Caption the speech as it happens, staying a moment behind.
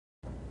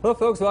Hello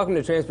folks, welcome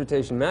to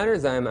Transportation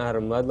Matters. I'm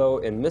Adam Ludlow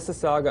in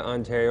Mississauga,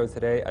 Ontario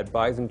today at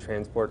Bison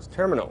Transport's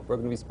terminal. We're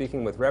going to be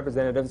speaking with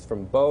representatives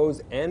from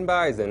Bose and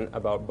Bison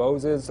about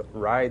Bose's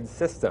Ride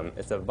System.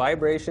 It's a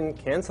vibration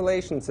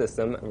cancellation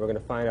system, and we're going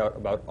to find out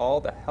about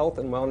all the health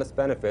and wellness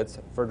benefits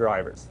for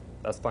drivers.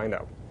 Let's find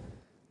out.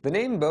 The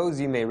name Bose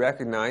you may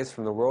recognize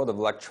from the world of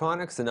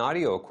electronics and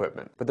audio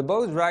equipment, but the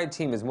Bose Ride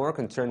Team is more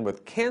concerned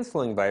with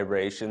canceling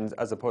vibrations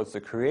as opposed to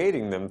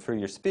creating them through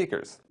your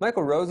speakers.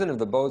 Michael Rosen of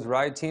the Bose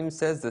Ride Team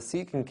says the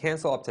seat can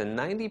cancel up to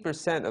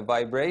 90% of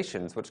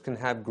vibrations, which can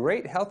have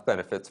great health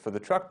benefits for the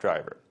truck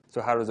driver.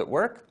 So how does it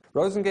work?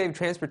 Rosen gave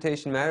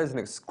Transportation Matters an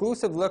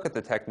exclusive look at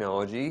the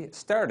technology,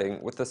 starting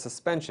with the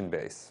suspension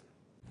base.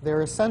 There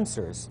are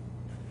sensors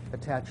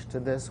attached to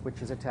this,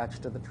 which is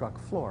attached to the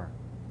truck floor,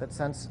 that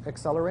sense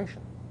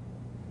acceleration.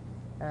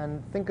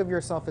 And think of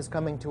yourself as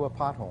coming to a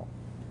pothole.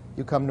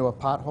 You come to a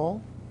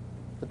pothole,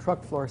 the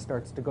truck floor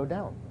starts to go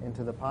down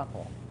into the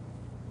pothole.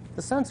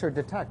 The sensor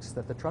detects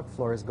that the truck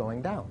floor is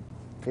going down.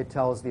 It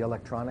tells the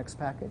electronics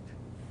package,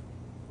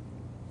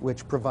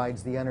 which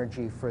provides the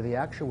energy for the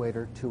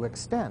actuator to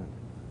extend.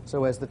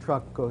 So as the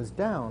truck goes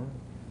down,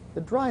 the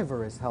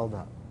driver is held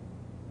up.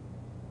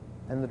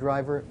 And the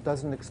driver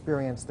doesn't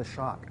experience the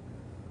shock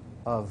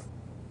of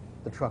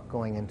the truck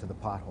going into the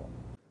pothole.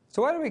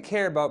 So why do we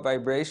care about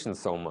vibrations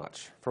so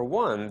much? For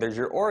one, there's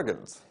your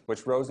organs,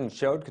 which Rosen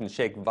showed can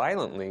shake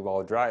violently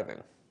while driving.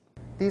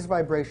 These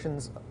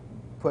vibrations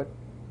put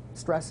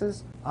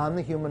stresses on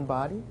the human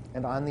body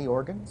and on the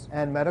organs,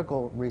 and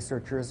medical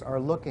researchers are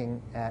looking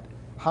at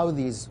how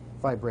these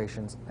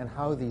vibrations and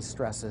how these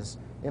stresses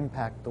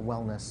impact the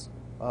wellness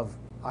of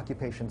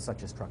occupations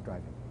such as truck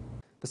driving.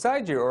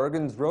 Besides your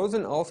organs,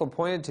 Rosen also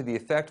pointed to the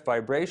effect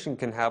vibration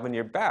can have on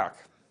your back.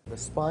 The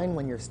spine,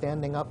 when you're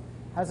standing up,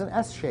 has an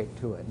S shape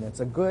to it, and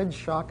it's a good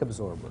shock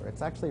absorber.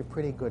 It's actually a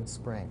pretty good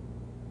spring.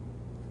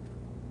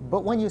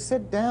 But when you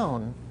sit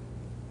down,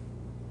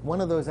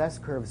 one of those S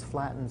curves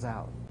flattens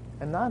out.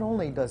 And not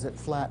only does it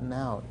flatten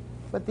out,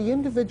 but the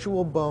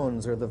individual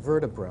bones, or the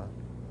vertebra,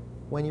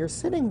 when you're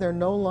sitting, they're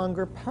no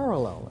longer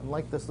parallel. And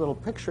like this little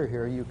picture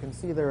here, you can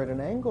see they're at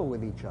an angle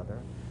with each other,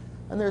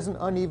 and there's an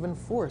uneven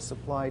force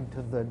applied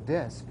to the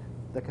disc,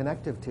 the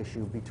connective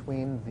tissue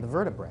between the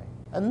vertebrae.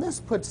 And this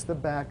puts the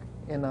back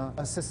in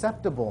a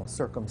susceptible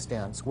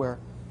circumstance where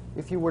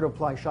if you were to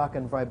apply shock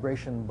and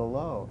vibration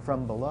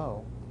from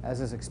below,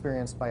 as is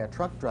experienced by a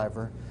truck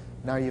driver,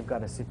 now you've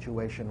got a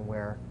situation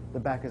where the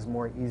back is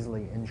more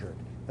easily injured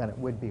than it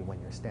would be when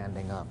you're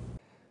standing up.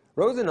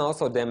 Rosen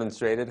also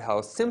demonstrated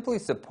how simply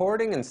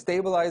supporting and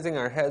stabilizing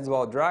our heads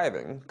while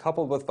driving,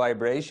 coupled with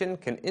vibration,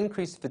 can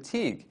increase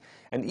fatigue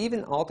and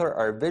even alter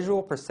our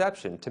visual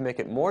perception to make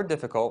it more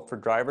difficult for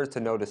drivers to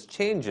notice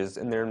changes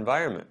in their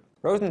environment.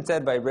 Rosen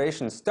said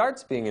vibration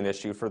starts being an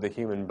issue for the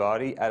human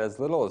body at as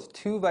little as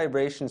 2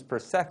 vibrations per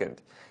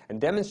second,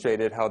 and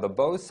demonstrated how the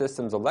Bose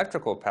system's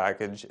electrical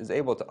package is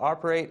able to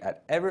operate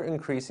at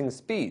ever-increasing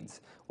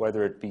speeds,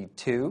 whether it be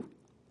 2,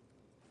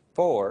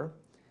 4,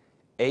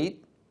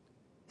 8,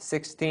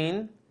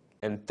 16,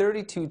 and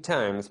 32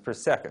 times per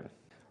second.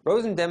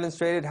 Rosen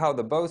demonstrated how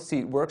the Bose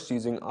seat works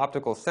using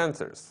optical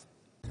sensors.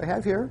 I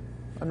have here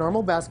a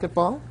normal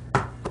basketball.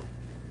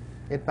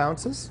 It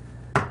bounces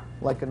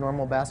like a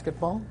normal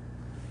basketball.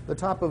 The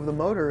top of the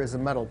motor is a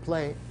metal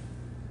plate.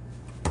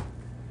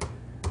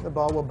 The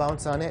ball will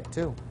bounce on it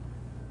too.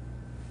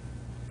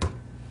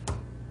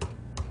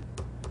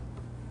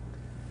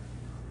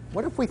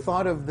 What if we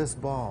thought of this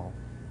ball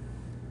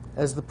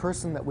as the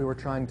person that we were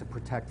trying to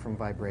protect from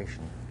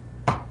vibration?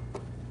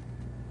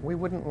 We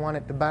wouldn't want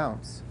it to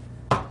bounce.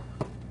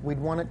 We'd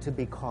want it to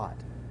be caught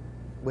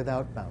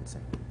without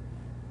bouncing.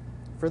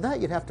 For that,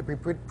 you'd have to be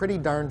pretty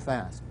darn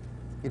fast.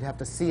 You'd have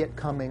to see it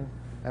coming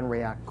and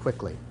react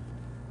quickly.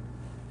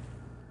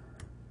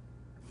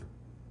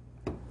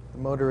 The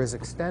motor is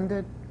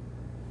extended.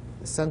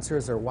 The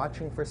sensors are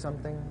watching for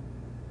something.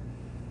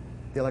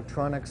 The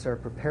electronics are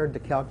prepared to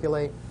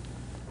calculate.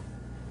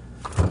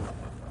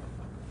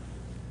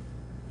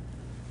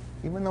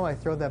 Even though I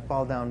throw that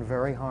ball down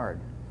very hard,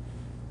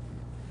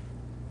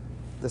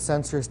 the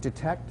sensors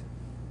detect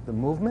the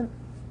movement.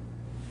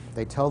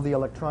 They tell the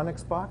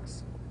electronics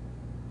box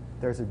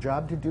there's a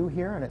job to do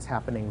here, and it's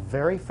happening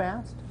very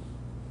fast.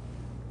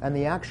 And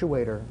the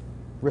actuator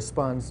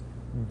responds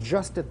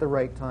just at the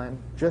right time,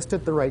 just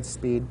at the right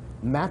speed,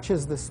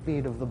 matches the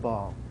speed of the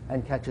ball,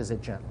 and catches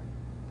it gently.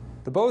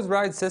 The Bose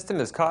Ride system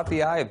has caught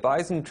the eye of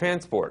Bison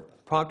Transport,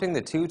 prompting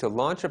the two to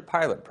launch a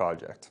pilot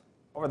project.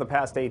 Over the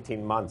past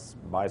 18 months,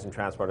 Bison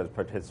Transport has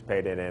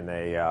participated in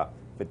a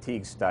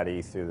fatigue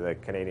study through the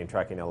Canadian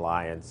Trucking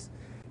Alliance.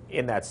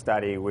 In that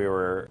study, we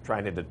were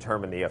trying to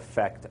determine the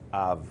effect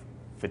of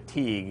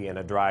fatigue in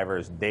a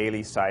driver's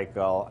daily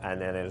cycle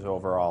and then his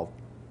overall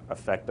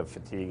effect of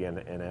fatigue in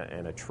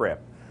a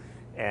trip.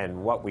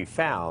 And what we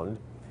found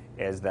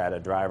is that a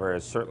driver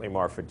is certainly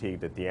more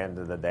fatigued at the end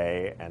of the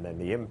day, and then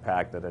the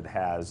impact that it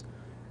has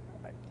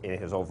in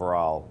his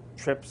overall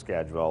trip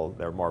schedule,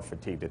 they're more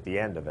fatigued at the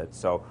end of it.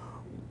 So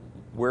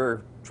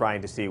we're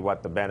trying to see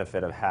what the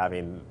benefit of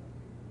having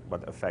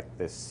what effect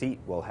this seat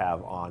will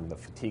have on the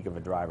fatigue of a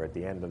driver at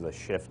the end of the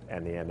shift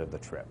and the end of the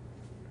trip.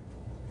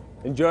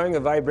 Enjoying a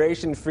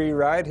vibration-free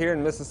ride here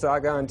in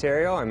Mississauga,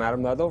 Ontario, I'm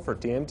Adam Ludlow for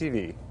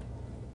TMTV.